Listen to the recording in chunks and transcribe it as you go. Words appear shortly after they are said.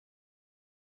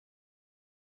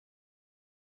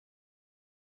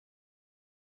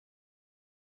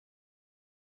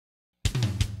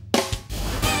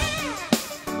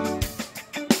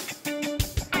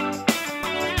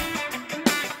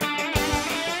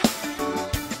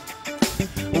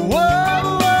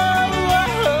Whoa,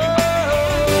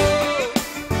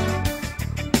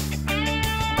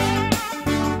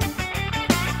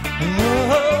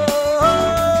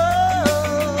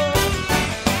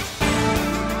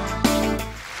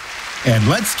 And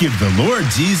let's give the Lord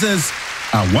Jesus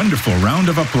a wonderful round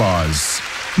of applause.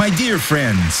 My dear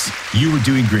friends, you are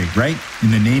doing great, right?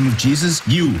 In the name of Jesus,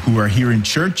 you who are here in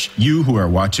church, you who are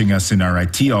watching us in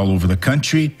RIT all over the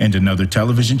country and in other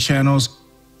television channels,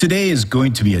 today is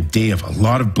going to be a day of a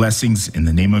lot of blessings in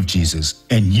the name of Jesus.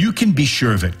 And you can be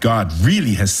sure of it. God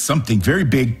really has something very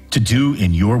big to do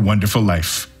in your wonderful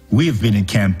life. We have been in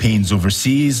campaigns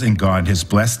overseas, and God has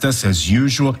blessed us as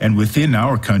usual and within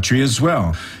our country as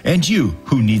well. And you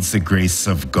who needs the grace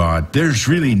of God, there's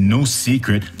really no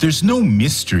secret, there's no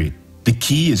mystery. The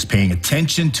key is paying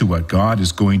attention to what God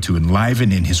is going to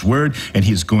enliven in His Word, and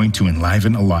He is going to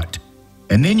enliven a lot.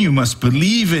 And then you must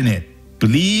believe in it.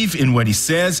 Believe in what He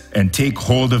says and take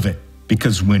hold of it.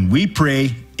 Because when we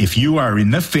pray, if you are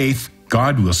in the faith,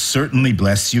 God will certainly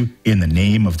bless you in the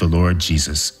name of the Lord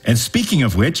Jesus. And speaking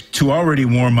of which, to already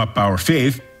warm up our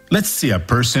faith, let's see a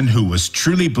person who was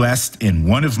truly blessed in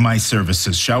one of my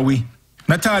services, shall we?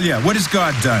 Natalia, what has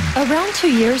God done? Around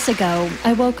 2 years ago,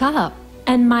 I woke up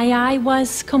and my eye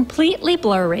was completely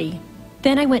blurry.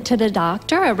 Then I went to the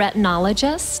doctor, a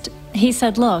retinologist. He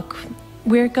said, look,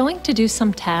 we're going to do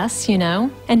some tests,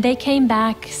 and they came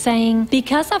back saying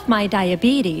because of my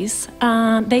diabetes,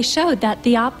 they showed that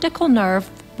the optical nerve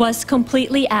was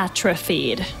completely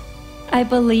atrophied. I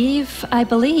believed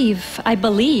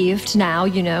now,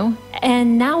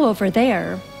 and now over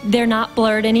there, they're not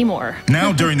blurred anymore.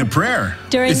 Now during the prayer.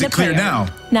 Is it clear now?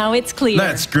 Now it's clear.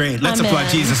 That's great. Let's applaud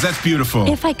Jesus. That's beautiful.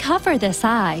 If I cover this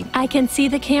eye, I can see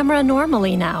the camera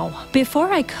normally now.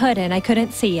 Before I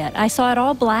couldn't see it. I saw it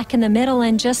all black in the middle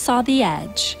and just saw the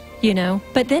edge,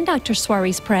 But then Dr.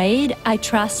 Suarez prayed. I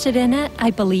trusted in it.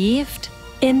 I believed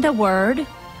in the Word.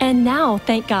 And now,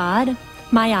 thank God,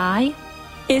 my eye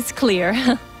is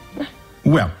clear.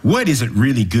 Well, what is it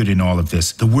really good in all of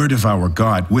this? The Word of our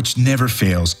God, which never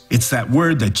fails. It's that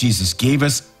Word that Jesus gave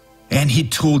us, and He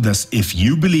told us, if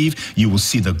you believe, you will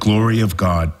see the glory of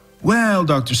God. Well,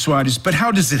 Dr. Suarez, but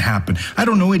how does it happen? I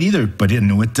don't know it either, but I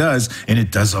know it does, and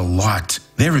it does a lot.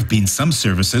 There have been some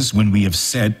services when we have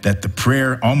said that the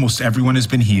prayer, almost everyone has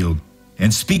been healed.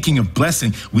 And speaking of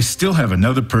blessing, we still have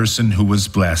another person who was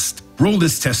blessed. Roll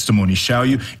this testimony, shall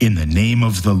you, in the name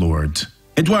of the Lord.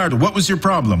 Eduardo, what was your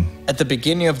problem? At the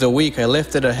beginning of the week, I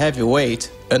lifted a heavy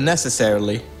weight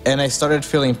unnecessarily, and I started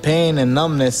feeling pain and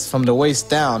numbness from the waist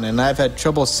down, and I've had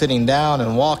trouble sitting down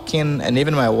and walking, and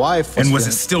even my wife was... And was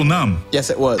it still numb? Yes,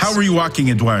 it was. How were you walking,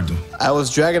 Eduardo? I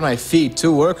was dragging my feet.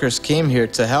 2 workers came here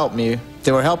to help me.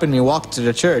 They were helping me walk to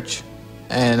the church,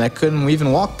 and I couldn't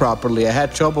even walk properly. I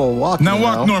had trouble walking. Now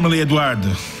walk normally, Eduardo.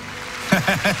 Look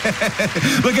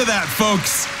at that,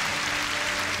 folks.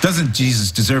 Doesn't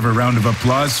Jesus deserve a round of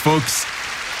applause, folks?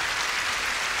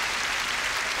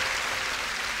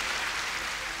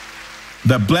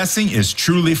 The blessing is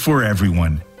truly for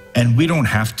everyone, and we don't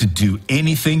have to do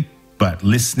anything but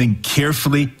listening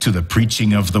carefully to the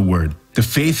preaching of the Word. The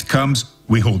faith comes,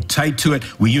 we hold tight to it,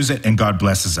 we use it, and God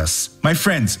blesses us. My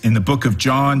friends, in the book of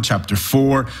John, chapter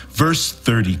 4, verse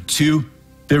 32,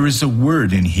 there is a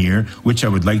word in here which I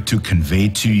would like to convey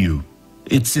to you.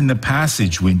 It's in the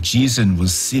passage when Jesus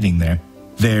was sitting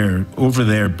over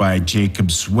there by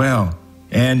Jacob's well.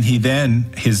 And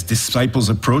his disciples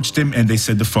approached him and they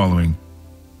said the following.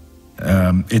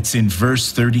 It's in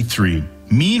verse 33.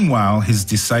 Meanwhile, his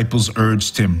disciples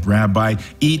urged him, Rabbi,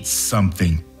 eat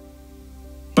something.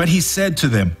 But he said to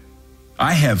them,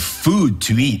 I have food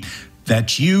to eat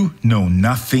that you know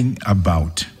nothing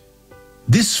about.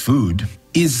 This food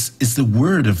is the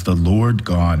word of the Lord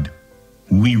God.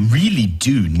 We really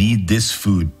do need this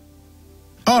food.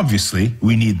 Obviously,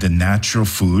 we need the natural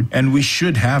food, and we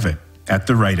should have it at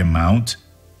the right amount,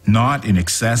 not in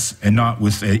excess and not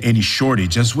with any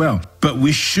shortage as well. But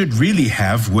we should really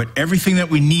have everything that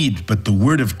we need but the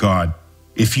Word of God.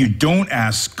 If you don't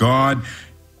ask God,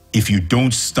 if you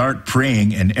don't start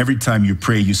praying, and every time you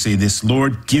pray you say this,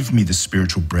 Lord, give me the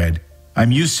spiritual bread.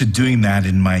 I'm used to doing that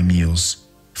in my meals.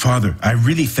 Father, I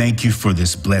really thank you for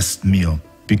this blessed meal,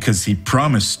 because He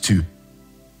promised to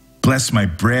bless my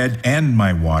bread and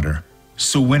my water.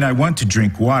 So when I want to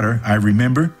drink water, I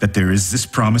remember that there is this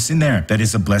promise in there that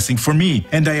is a blessing for me.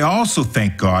 And I also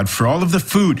thank God for all of the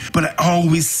food, but I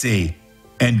always say,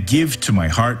 and give to my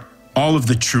heart all of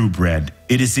the true bread.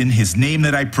 It is in His name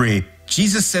that I pray.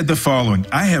 Jesus said the following,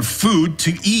 I have food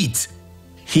to eat.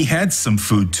 He had some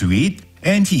food to eat,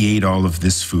 and He ate all of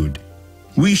this food.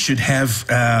 we should have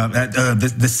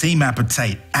the same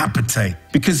appetite.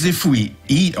 Because if we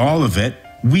eat all of it,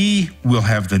 we will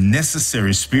have the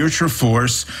necessary spiritual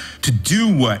force to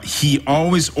do what he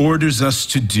always orders us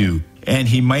to do. And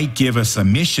he might give us a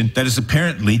mission that is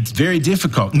apparently very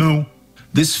difficult. No,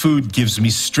 this food gives me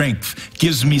strength,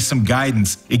 gives me some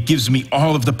guidance. It gives me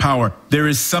all of the power. There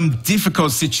is some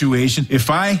difficult situation. If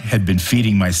I had been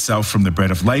feeding myself from the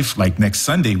bread of life, like next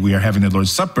Sunday, we are having the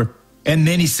Lord's Supper. And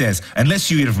then he says, unless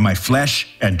you eat of my flesh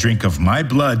and drink of my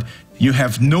blood, you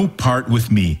have no part with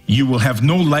me. You will have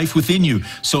no life within you.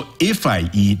 So if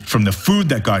I eat from the food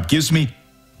that God gives me,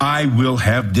 I will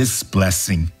have this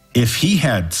blessing. If he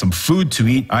had some food to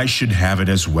eat, I should have it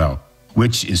as well,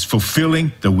 which is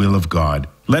fulfilling the will of God.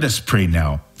 Let us pray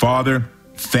now. Father,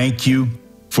 thank you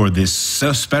for this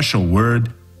so special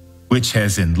word, which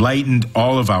has enlightened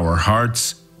all of our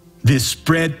hearts. This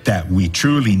bread that we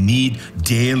truly need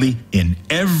daily in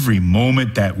every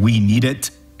moment that we need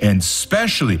it, and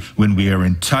especially when we are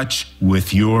in touch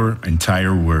with your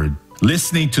entire word.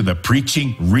 Listening to the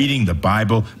preaching, reading the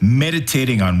Bible,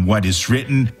 meditating on what is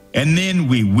written, and then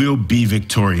we will be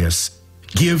victorious.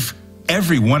 Give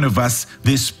every one of us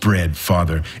this bread,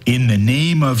 Father, in the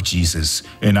name of Jesus,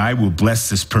 and I will bless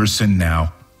this person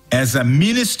now. As a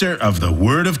minister of the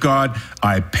Word of God,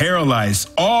 I paralyze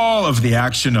all of the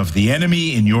action of the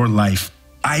enemy in your life.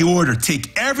 I order,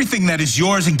 take everything that is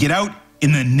yours and get out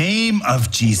in the name of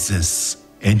Jesus.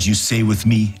 And you say with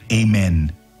me,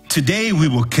 amen. Today we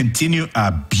will continue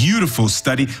a beautiful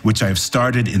study which I have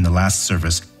started in the last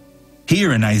service.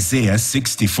 Here in Isaiah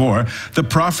 64, the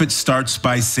prophet starts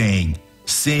by saying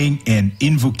an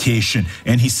invocation,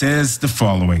 and he says the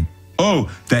following: "Oh,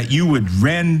 that you would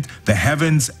rend the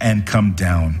heavens and come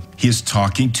down." He is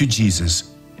talking to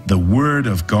Jesus, the Word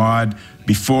of God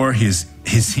before his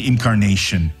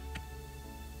incarnation.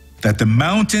 "That the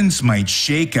mountains might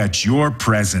shake at your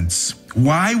presence."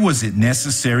 Why was it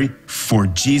necessary for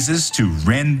Jesus to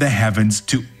rend the heavens,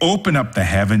 to open up the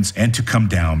heavens, and to come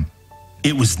down?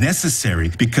 It was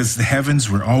necessary because the heavens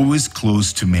were always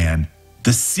closed to man.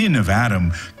 The sin of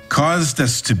Adam caused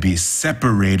us to be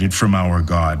separated from our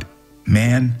God.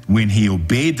 Man, when he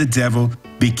obeyed the devil,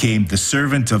 became the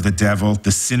servant of the devil,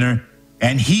 the sinner,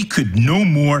 and he could no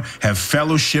more have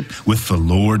fellowship with the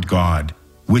Lord God,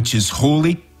 which is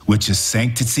holy, which is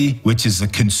sanctity, which is a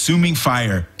consuming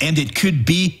fire, and it could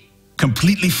be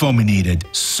completely fulminated.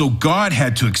 So God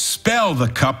had to expel the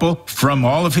couple from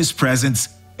all of his presence,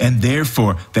 and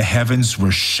therefore the heavens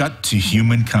were shut to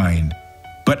humankind.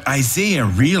 But Isaiah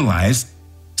realized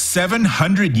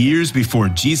 700 years before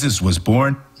Jesus was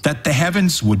born that the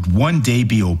heavens would one day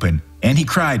be open. And he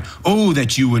cried, "Oh,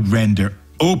 that you would render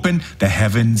open the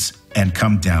heavens and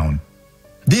come down."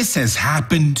 This has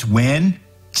happened when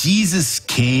Jesus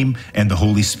came and the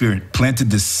Holy Spirit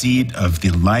planted the seed of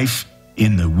the life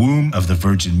in the womb of the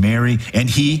Virgin Mary. And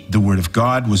he, the Word of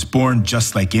God, was born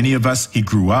just like any of us. He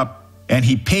grew up and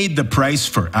he paid the price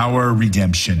for our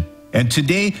redemption. And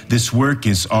today, this work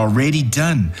is already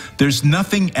done. There's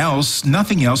nothing else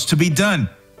to be done.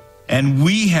 And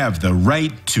we have the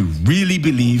right to really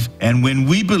believe. And when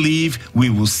we believe, we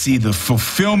will see the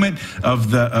fulfillment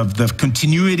of the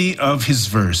continuity of his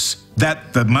verse.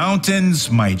 That the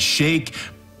mountains might shake,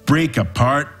 break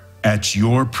apart at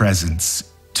your presence.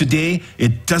 Today,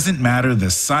 it doesn't matter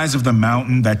the size of the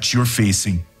mountain that you're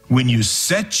facing. When you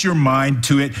set your mind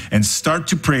to it and start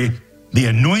to pray, the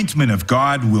anointment of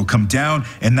God will come down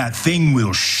and that thing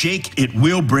will shake, it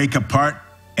will break apart.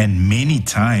 And many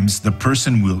times the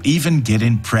person will even get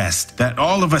impressed that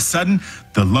all of a sudden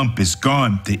the lump is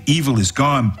gone, the evil is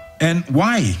gone. And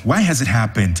why? Why has it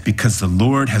happened? Because the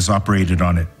Lord has operated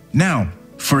on it. Now,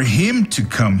 for him to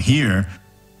come here,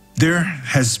 there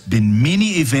has been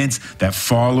many events that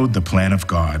followed the plan of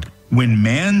God. When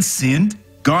man sinned,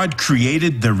 God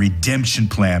created the redemption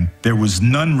plan. There was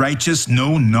none righteous,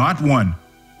 no, not one,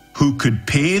 who could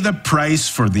pay the price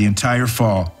for the entire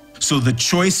fall. So the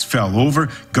choice fell over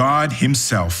God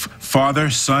himself,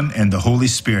 Father, Son, and the Holy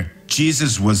Spirit.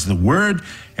 Jesus was the Word,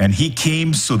 and he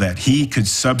came so that he could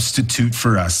substitute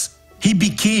for us. He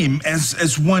became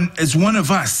as one of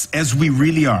us, as we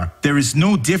really are. There is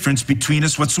no difference between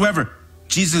us whatsoever.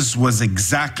 Jesus was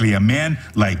exactly a man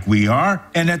like we are,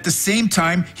 and at the same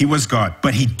time, he was God.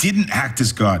 But he didn't act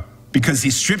as God because he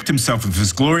stripped himself of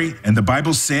his glory. And the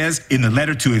Bible says in the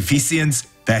letter to Ephesians,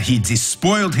 that he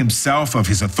despoiled himself of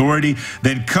his authority,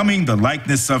 then coming the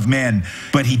likeness of men.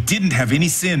 But he didn't have any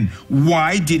sin.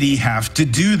 Why did he have to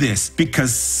do this?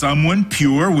 Because someone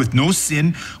pure with no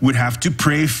sin would have to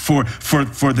pray for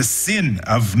the sin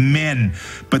of men.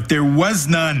 But there was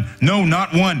none, no,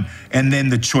 not one. And then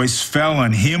the choice fell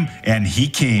on him, and he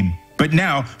came. But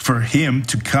now, for him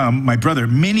to come, my brother,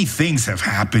 many things have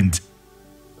happened.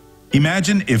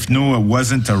 Imagine if Noah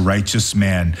wasn't a righteous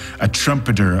man, a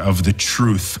trumpeter of the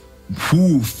truth,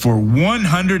 who for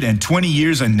 120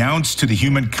 years announced to the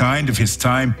humankind of his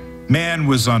time, man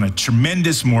was on a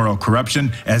tremendous moral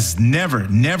corruption as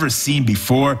never seen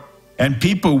before, and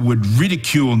people would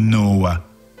ridicule Noah.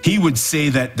 He would say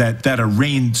that a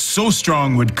rain so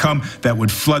strong would come that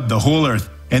would flood the whole earth,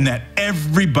 and that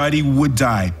everybody would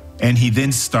die. And he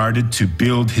then started to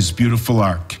build his beautiful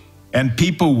ark, and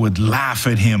people would laugh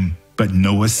at him. But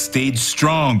Noah stayed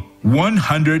strong.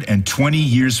 120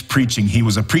 years preaching. He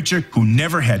was a preacher who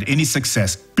never had any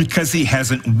success because he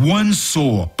hasn't one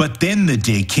soul. But then the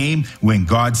day came when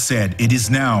God said, "It is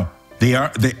now."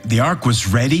 The ark was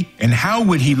ready, and how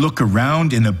would he look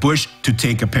around in the bush to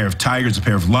take a pair of tigers, a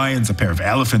pair of lions, a pair of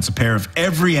elephants, a pair of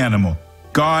every animal?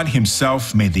 God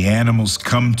himself made the animals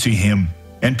come to him,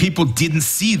 and people didn't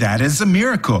see that as a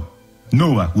miracle.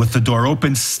 Noah, with the door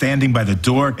open, standing by the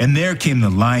door, and there came the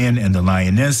lion and the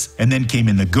lioness, and then came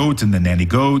in the goat and the nanny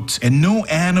goat, and no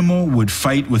animal would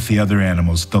fight with the other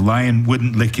animals. The lion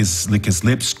wouldn't lick his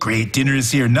lips. Great, dinner is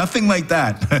here. Nothing like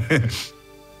that.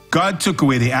 God took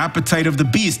away the appetite of the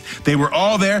beast. They were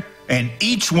all there, and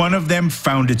each one of them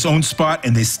found its own spot,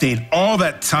 and they stayed all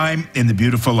that time in the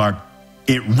beautiful ark.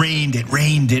 It rained,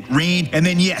 and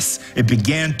then yes, it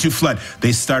began to flood.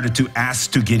 They started to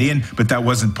ask to get in, but that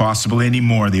wasn't possible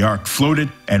anymore. The ark floated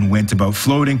and went about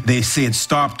floating. They say it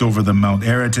stopped over the Mount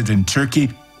Ararat in Turkey,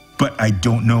 but I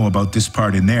don't know about this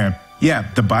part in there. Yeah,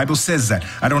 the Bible says that.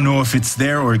 I don't know if it's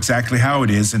there or exactly how it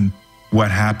is and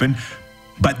what happened.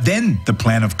 But then the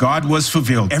plan of God was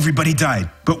fulfilled. Everybody died.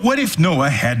 But what if Noah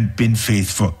hadn't been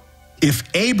faithful? If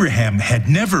Abraham had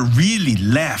never really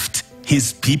left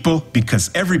his people, because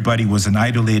everybody was an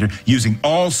idolater, using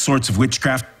all sorts of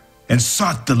witchcraft, and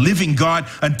sought the living God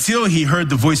until he heard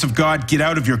the voice of God, "Get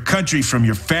out of your country, from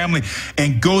your family,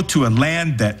 and go to a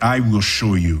land that I will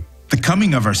show you." The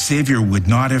coming of our Savior would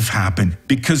not have happened,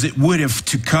 because it would have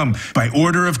to come by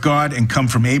order of God and come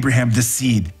from Abraham, the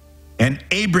seed. And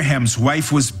Abraham's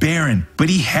wife was barren, but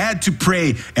he had to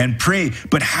pray and pray.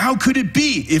 But how could it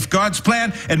be if God's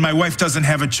plan and my wife doesn't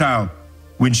have a child?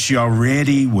 When she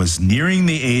already was nearing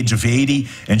the age of 80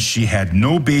 and she had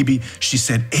no baby, she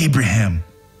said, "Abraham,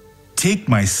 take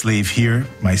my slave here,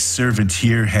 my servant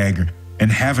here, Hagar,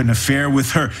 and have an affair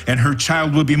with her, and her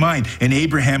child will be mine." And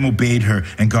Abraham obeyed her,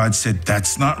 and God said,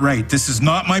 "That's not right. This is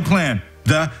not my plan.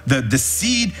 The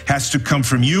seed has to come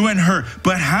from you and her."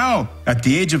 But how? At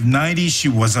the age of 90, she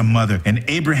was a mother, and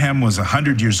Abraham was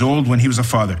 100 years old when he was a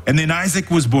father. And then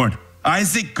Isaac was born.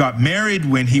 Isaac got married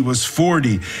when he was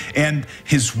 40, and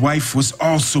his wife was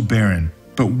also barren.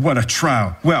 But what a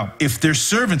trial. Well, if they're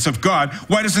servants of God,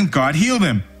 why doesn't God heal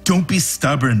them? Don't be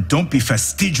stubborn. Don't be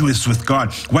fastidious with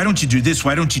God. Why don't you do this?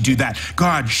 Why don't you do that?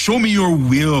 God, show me your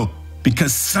will.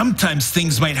 Because sometimes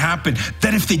things might happen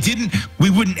that if they didn't, we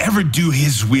wouldn't ever do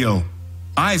his will.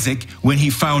 Isaac, when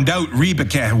he found out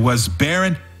Rebekah was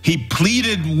barren, he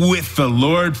pleaded with the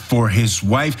Lord for his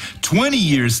wife. 20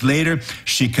 years later,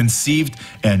 she conceived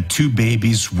and 2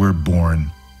 babies were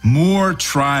born. More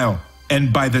trial.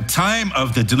 And by the time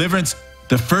of the deliverance,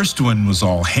 the first one was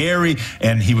all hairy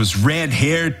and he was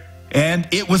red-haired. And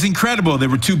it was incredible. There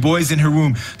were 2 boys in her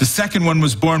womb. The second one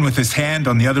was born with his hand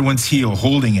on the other one's heel,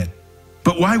 holding it.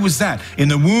 But why was that? In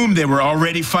the womb, they were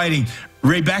already fighting.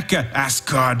 Rebekah asked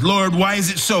God, "Lord, why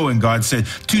is it so?" And God said,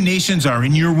 2 nations are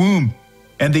in your womb.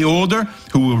 And the older,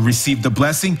 who will receive the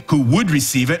blessing, who would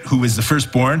receive it, who is the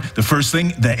firstborn, the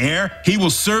firstling, the heir, he will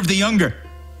serve the younger.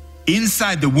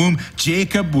 Inside the womb,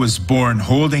 Jacob was born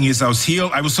holding Esau's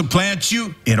heel. "I will supplant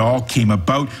you." It all came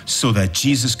about so that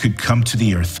Jesus could come to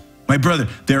the earth. My brother,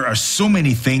 there are so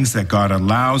many things that God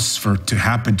allows to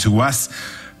happen to us.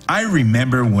 I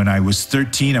remember when I was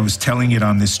 13, I was telling it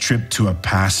on this trip to a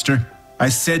pastor. I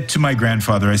said to my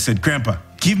grandfather, I said, "Grandpa,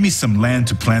 give me some land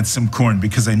to plant some corn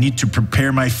because I need to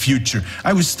prepare my future."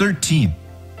 I was 13.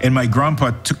 And my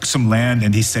grandpa took some land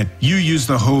and he said, "You use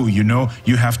the hoe,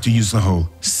 you have to use the hoe.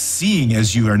 Seeing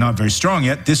as you are not very strong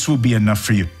yet, this will be enough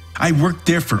for you." I worked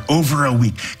there for over a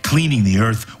week, cleaning the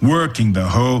earth, working the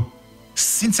hoe.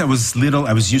 Since I was little,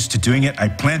 I was used to doing it. I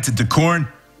planted the corn.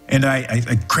 And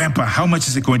 "Grandpa, how much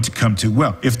is it going to come to?"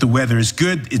 "Well, if the weather is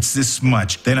good, it's this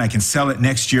much. Then I can sell it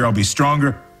next year. I'll be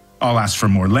stronger." I'll ask for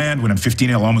more land. When I'm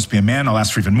 15, I'll almost be a man. I'll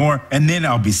ask for even more. And then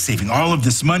I'll be saving all of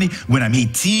this money. When I'm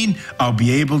 18, I'll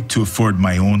be able to afford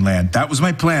my own land. That was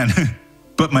my plan.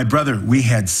 But my brother, we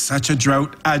had such a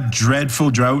drought, a dreadful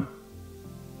drought.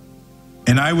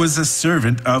 And I was a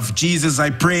servant of Jesus. I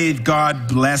prayed, God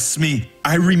bless me.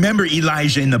 I remember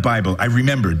Elijah in the Bible. I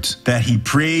remembered that he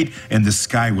prayed and the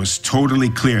sky was totally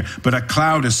clear. But a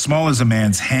cloud as small as a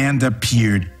man's hand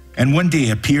appeared. And one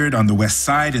day appeared on the west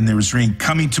side, and there was rain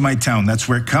coming to my town. That's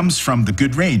where it comes from, the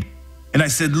good rain. And I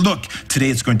said, look, today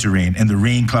it's going to rain. And the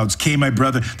rain clouds came, my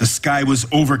brother. The sky was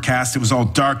overcast. It was all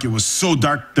dark. It was so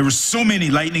dark. There were so many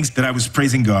lightnings that I was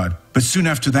praising God. But soon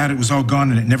after that, it was all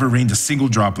gone, and it never rained a single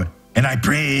droplet. And I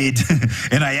prayed,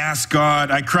 and I asked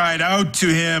God. I cried out to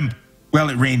him. Well,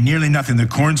 it rained nearly nothing. The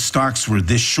corn stalks were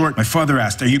this short. My father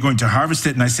asked, are you going to harvest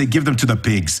it? And I said, give them to the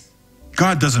pigs.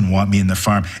 God doesn't want me in the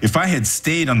farm. If I had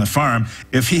stayed on the farm,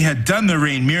 if he had done the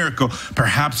rain miracle,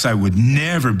 perhaps I would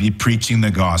never be preaching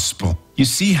the gospel. You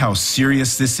see how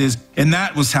serious this is? And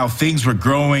that was how things were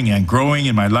growing and growing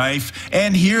in my life,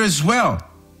 and here as well.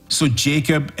 So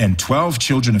Jacob and 12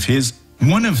 children of his,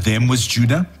 one of them was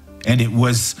Judah, and it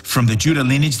was from the Judah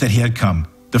lineage that he had come.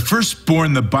 The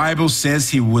firstborn, the Bible says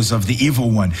he was of the evil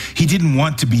one. He didn't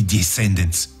want to be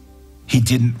descendants. He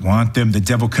didn't want them. The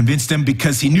devil convinced them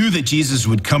because he knew that Jesus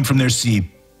would come from their seed,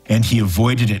 and he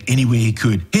avoided it any way he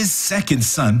could. His second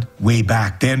son, way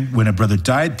back then, when a brother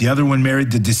died, the other one married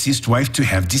the deceased wife to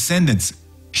have descendants.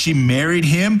 She married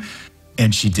him,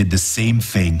 and she did the same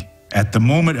thing. At the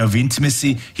moment of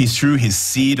intimacy, he threw his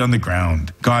seed on the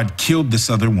ground. God killed this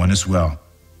other one as well.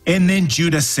 And then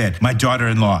Judah said, my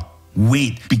daughter-in-law,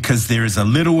 wait, because there is a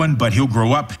little one, but he'll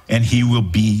grow up and he will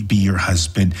be your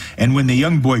husband. And when the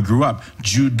young boy grew up,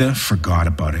 Judah forgot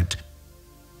about it.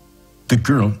 The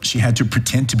girl, she had to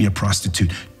pretend to be a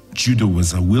prostitute. Judah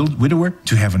was a widower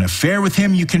to have an affair with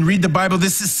him. You can read the Bible.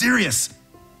 This is serious.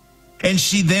 And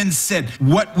she then said,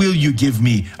 what will you give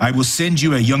me? I will send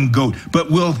you a young goat, but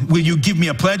will you give me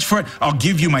a pledge for it? I'll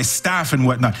give you my staff and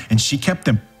whatnot. And she kept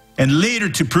them. And later,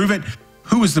 to prove it,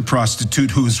 who was the prostitute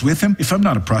who was with him? If I'm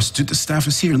not a prostitute, the staff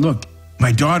is here. Look,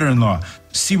 my daughter-in-law.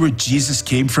 See where Jesus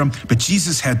came from? But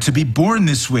Jesus had to be born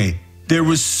this way. There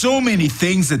was so many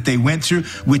things that they went through,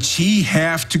 which he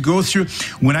have to go through.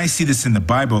 When I see this in the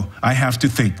Bible, I have to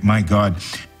think, my God,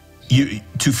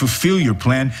 to fulfill your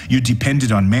plan, you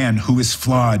depended on man who is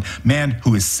flawed, man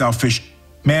who is selfish,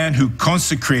 man who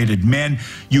consecrated men.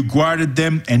 You guarded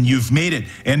them and you've made it.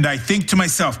 And I think to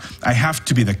myself, I have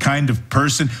to be the kind of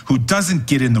person who doesn't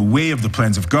get in the way of the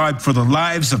plans of God for the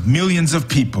lives of millions of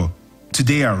people.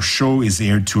 Today, our show is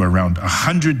aired to around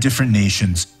 100 different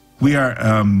nations. We are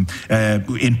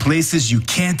in places you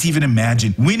can't even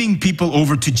imagine, winning people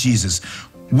over to Jesus,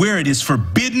 where it is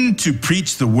forbidden to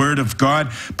preach the word of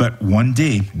God. But one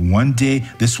day,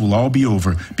 this will all be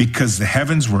over because the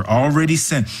heavens were already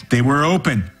sent. They were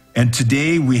open. And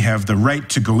today we have the right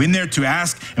to go in there to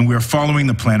ask, and we're following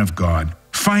the plan of God.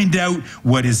 Find out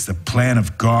what is the plan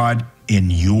of God in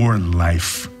your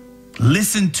life.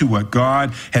 Listen to what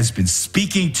God has been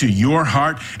speaking to your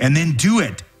heart and then do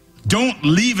it. Don't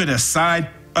leave it aside.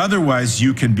 Otherwise,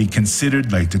 you can be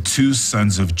considered like the two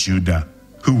sons of Judah,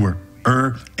 who were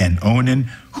and Onan,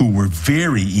 who were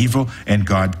very evil, and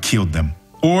God killed them.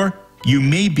 Or you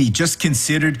may be just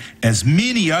considered as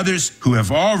many others who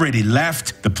have already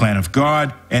left the plan of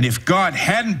God, and if God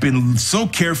hadn't been so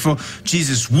careful,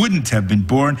 Jesus wouldn't have been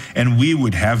born, and we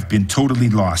would have been totally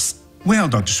lost. Well,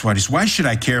 Dr. Swatis, why should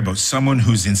I care about someone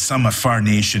who's in some far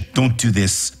nation? Don't do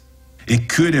this. It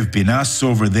could have been us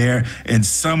over there, and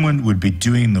someone would be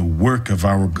doing the work of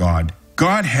our God.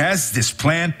 God has this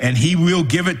plan, and he will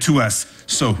give it to us.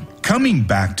 So, coming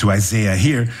back to Isaiah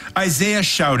here, Isaiah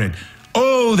shouted,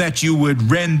 "Oh, that you would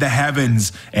rend the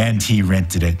heavens," and he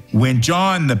rented it. When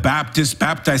John the Baptist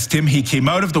baptized him, he came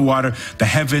out of the water, the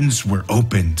heavens were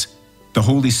opened. The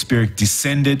Holy Spirit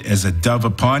descended as a dove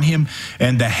upon him,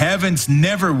 and the heavens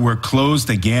never were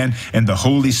closed again, and the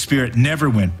Holy Spirit never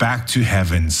went back to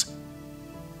heavens.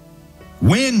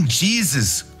 When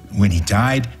he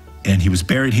died, and he was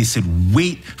buried, he said,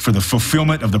 "Wait for the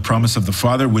fulfillment of the promise of the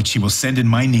Father, which he will send in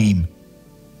my name."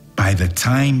 By the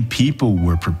time people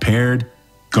were prepared,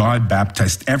 God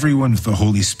baptized everyone with the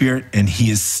Holy Spirit, and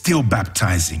he is still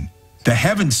baptizing. The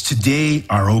heavens today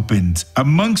are opened.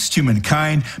 Amongst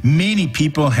humankind, many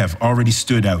people have already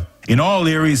stood out in all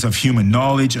areas of human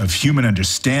knowledge, of human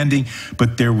understanding,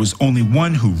 but there was only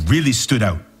one who really stood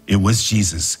out. It was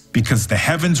Jesus, because the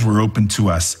heavens were open to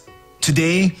us.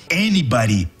 Today,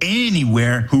 anybody,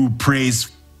 anywhere who prays,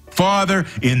 "Father,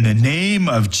 in the name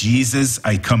of Jesus,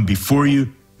 I come before you,"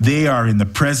 they are in the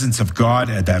presence of God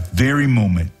at that very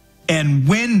moment. And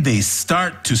when they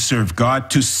start to serve God,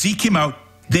 to seek Him out,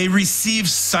 they receive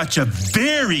such a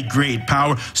very great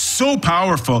power, so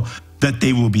powerful that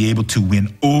they will be able to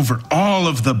win over all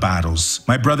of the battles.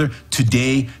 My brother,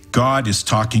 today God is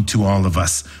talking to all of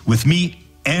us, with me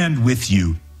and with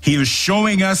you. He is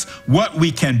showing us what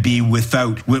we can be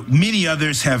without what many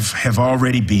others have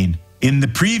already been. In the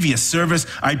previous service,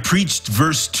 I preached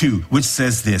verse 2, which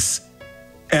says this: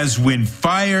 as when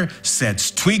fire sets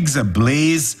twigs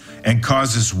ablaze and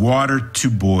causes water to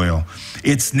boil.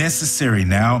 It's necessary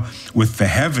now, with the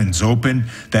heavens open,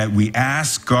 that we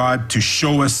ask God to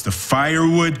show us the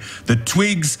firewood, the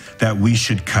twigs that we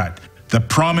should cut, the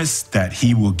promise that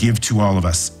He will give to all of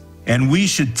us. And we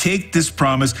should take this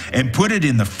promise and put it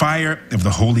in the fire of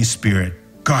the Holy Spirit.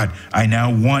 God, I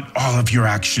now want all of your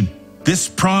action. This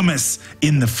promise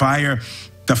in the fire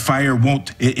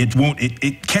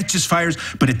it catches fires,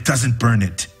 but it doesn't burn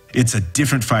it. It's a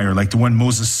different fire, like the one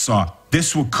Moses saw.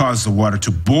 This will cause the water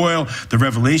to boil, the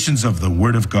revelations of the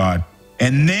Word of God.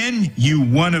 And then you,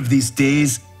 one of these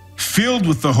days, filled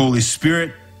with the Holy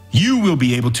Spirit, you will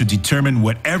be able to determine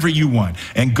whatever you want,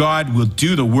 and God will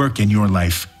do the work in your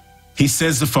life. He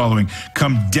says the following: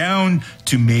 come down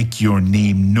to make your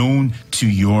name known to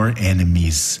your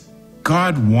enemies.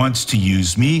 God wants to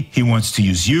use me. He wants to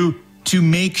use you to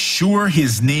make sure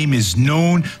His name is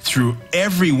known through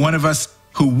every one of us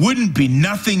who wouldn't be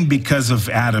nothing because of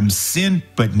Adam's sin,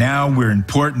 but now we're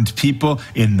important people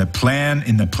in the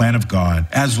plan of God.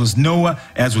 As was Noah,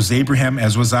 as was Abraham,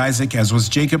 as was Isaac, as was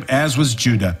Jacob, as was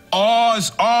Judah.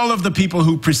 All of the people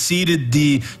who preceded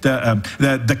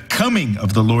the coming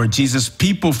of the Lord Jesus,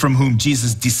 people from whom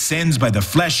Jesus descends by the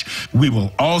flesh, we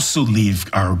will also leave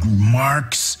our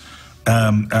marks,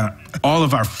 all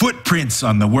of our footprints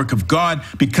on the work of God.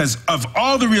 Because of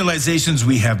all the realizations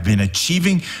we have been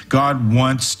achieving, God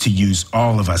wants to use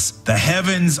all of us. The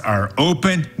heavens are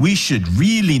open. We should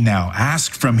really now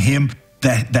ask from Him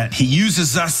that He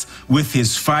uses us with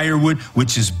His firewood,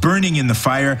 which is burning in the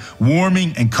fire,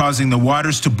 warming and causing the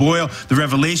waters to boil, the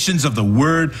revelations of the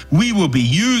Word. We will be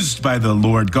used by the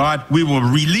Lord God. We will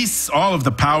release all of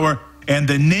the power, and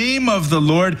the name of the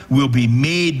Lord will be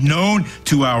made known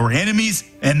to our enemies,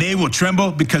 and they will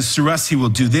tremble, because through us He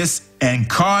will do this and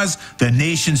cause the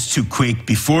nations to quake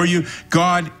before you.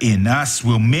 God in us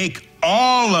will make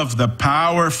all of the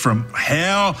power from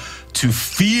hell to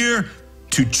fear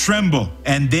to tremble,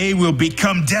 and they will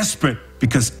become desperate,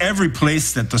 because every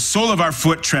place that the sole of our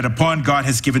foot tread upon, God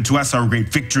has given to us our great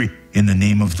victory in the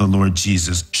name of the Lord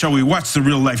Jesus. Shall we watch the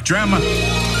real life drama?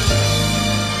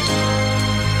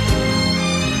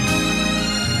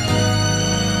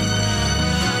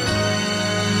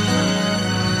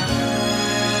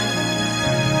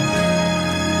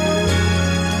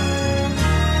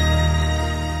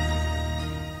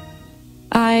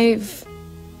 I've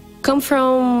come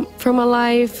from a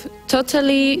life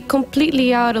totally,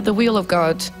 completely out of the will of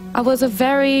God. I was a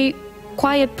very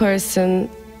quiet person.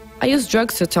 I used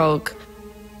drugs to talk,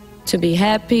 to be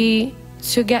happy,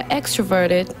 to get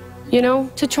extroverted,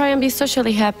 to try and be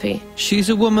socially happy. She's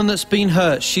a woman that's been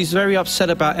hurt. She's very upset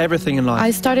about everything in life.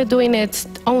 I started doing it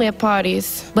only at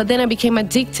parties, but then I became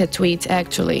addicted to it,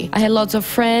 actually. I had lots of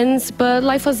friends, but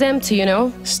life was empty,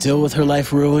 Still with her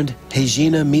life ruined,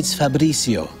 Regina meets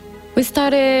Fabrizio. We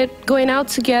started going out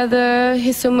together.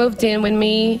 He soon moved in with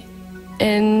me,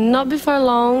 and not before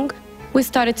long, we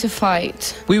started to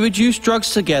fight. We would use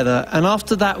drugs together, and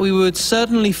after that we would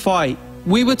certainly fight.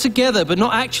 We were together, but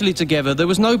not actually together. There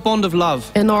was no bond of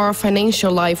love. And our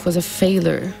financial life was a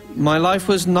failure. My life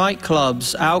was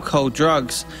nightclubs, alcohol,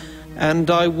 drugs,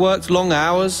 and I worked long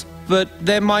hours, but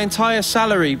then my entire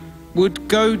salary would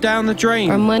go down the drain.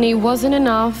 Our money wasn't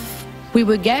enough. We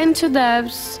would get into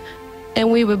debts, and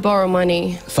we would borrow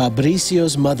money.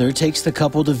 Fabrizio's mother takes the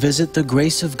couple to visit the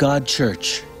Grace of God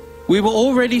Church. We were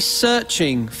already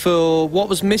searching for what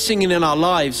was missing in our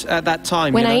lives at that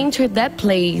time. When I entered that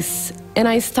place and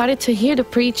I started to hear the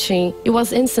preaching, it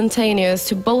was instantaneous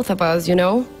to both of us,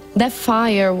 That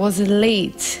fire was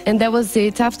lit, and that was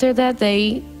it. After that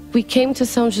day, we came to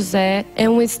São José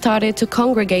and we started to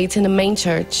congregate in the main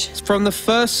church. From the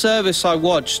first service I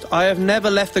watched, I have never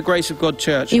left the Grace of God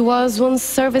Church. It was one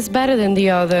service better than the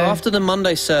other. After the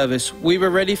Monday service, we were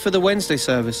ready for the Wednesday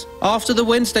service. After the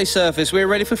Wednesday service, we were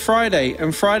ready for Friday,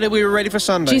 and Friday we were ready for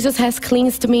Sunday. Jesus has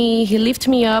cleansed me, He lifted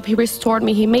me up, He restored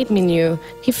me, He made me new.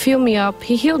 He filled me up,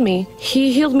 He healed me.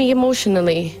 He healed me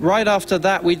emotionally. Right after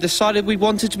that, we decided we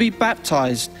wanted to be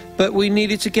baptized, but we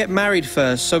needed to get married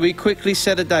first, so we quickly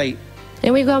set a date.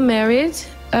 And we got married,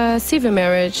 civil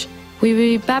marriage. We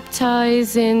were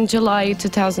baptized in July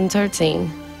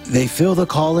 2013. They feel the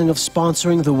calling of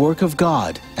sponsoring the work of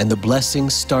God, and the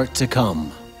blessings start to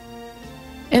come.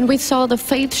 And we saw the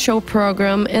Faith Show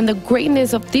program and the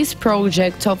greatness of this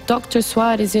project of Dr.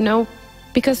 Suarez,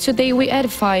 because today we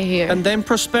edify here. And then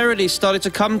prosperity started to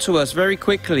come to us very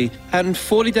quickly. And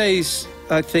 40 days,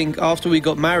 I think, after we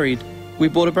got married, we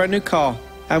bought a brand new car.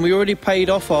 And we already paid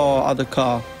off our other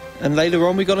car. And later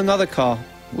on, we got another car.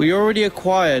 We already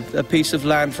acquired a piece of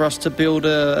land for us to build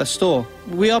a store.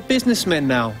 We are businessmen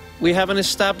now. We have an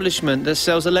establishment that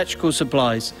sells electrical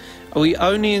supplies. We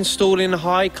only install in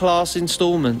high-class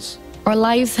installments. Our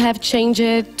lives have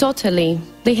changed totally.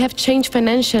 They have changed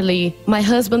financially. My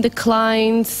husband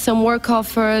declined some work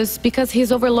offers because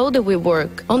he's overloaded with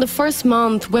work. On the first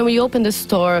month, when we opened the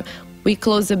store, we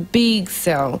closed a big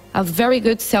sale, a very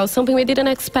good sale, something we didn't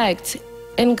expect.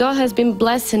 And God has been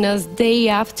blessing us day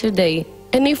after day.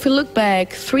 And if we look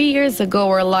back, 3 years ago,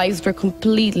 our lives were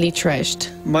completely trashed.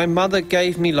 My mother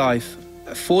gave me life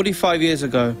 45 years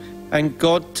ago, and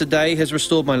God today has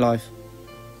restored my life.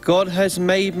 God has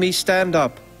made me stand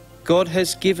up. God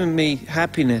has given me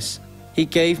happiness. He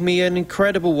gave me an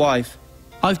incredible wife.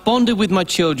 I've bonded with my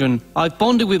children. I've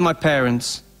bonded with my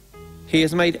parents. He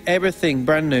has made everything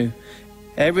brand new.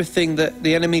 Everything that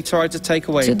the enemy tried to take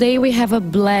away. Today we have a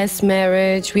blessed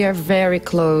marriage. We are very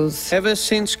close. Ever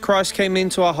since Christ came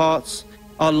into our hearts,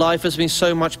 our life has been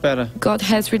so much better. God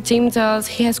has redeemed us.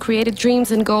 He has created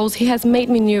dreams and goals. He has made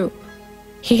me new.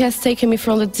 He has taken me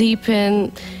from the deep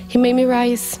and He made me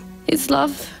rise. It's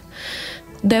love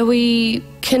that we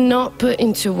cannot put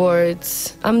into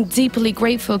words. I'm deeply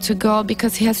grateful to God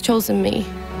because He has chosen me.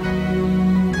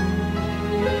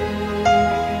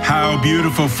 How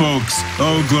beautiful, folks.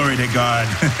 Oh, glory to God.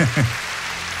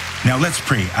 Now let's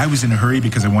pray. I was in a hurry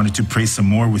because I wanted to pray some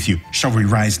more with you. Shall we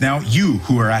rise now? You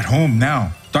who are at home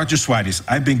now. Dr. Suarez,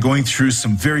 I've been going through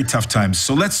some very tough times,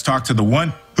 so let's talk to the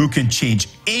one who can change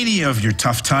any of your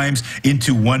tough times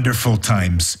into wonderful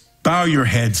times. Bow your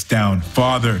heads down.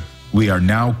 Father, we are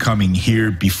now coming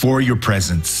here before your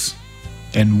presence.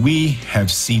 And we have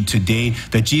seen today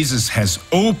that Jesus has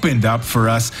opened up for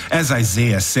us, as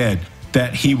Isaiah said,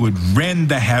 that He would rend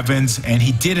the heavens, and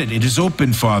He did it. It is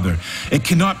open, Father. It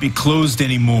cannot be closed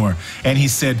anymore. And He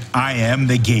said, I am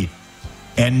the gate,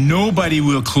 and nobody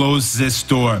will close this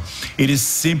door. It is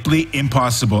simply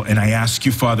impossible. And I ask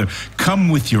you, Father, come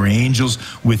with your angels,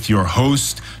 with your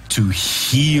host, to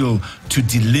heal, to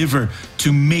deliver,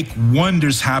 to make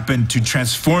wonders happen, to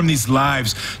transform these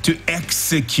lives, to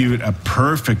execute a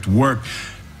perfect work.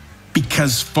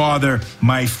 Because, Father,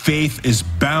 my faith is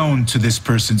bound to this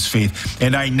person's faith.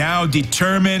 And I now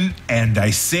determine and I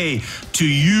say to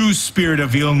you, spirit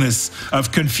of illness,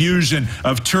 of confusion,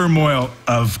 of turmoil,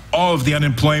 of all of the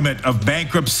unemployment, of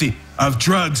bankruptcy, of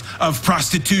drugs, of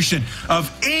prostitution,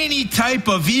 of any type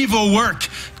of evil work,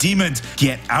 demons,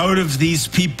 get out of these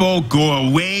people, go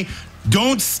away.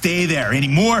 Don't stay there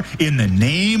anymore in the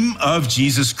name of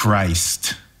Jesus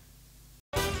Christ.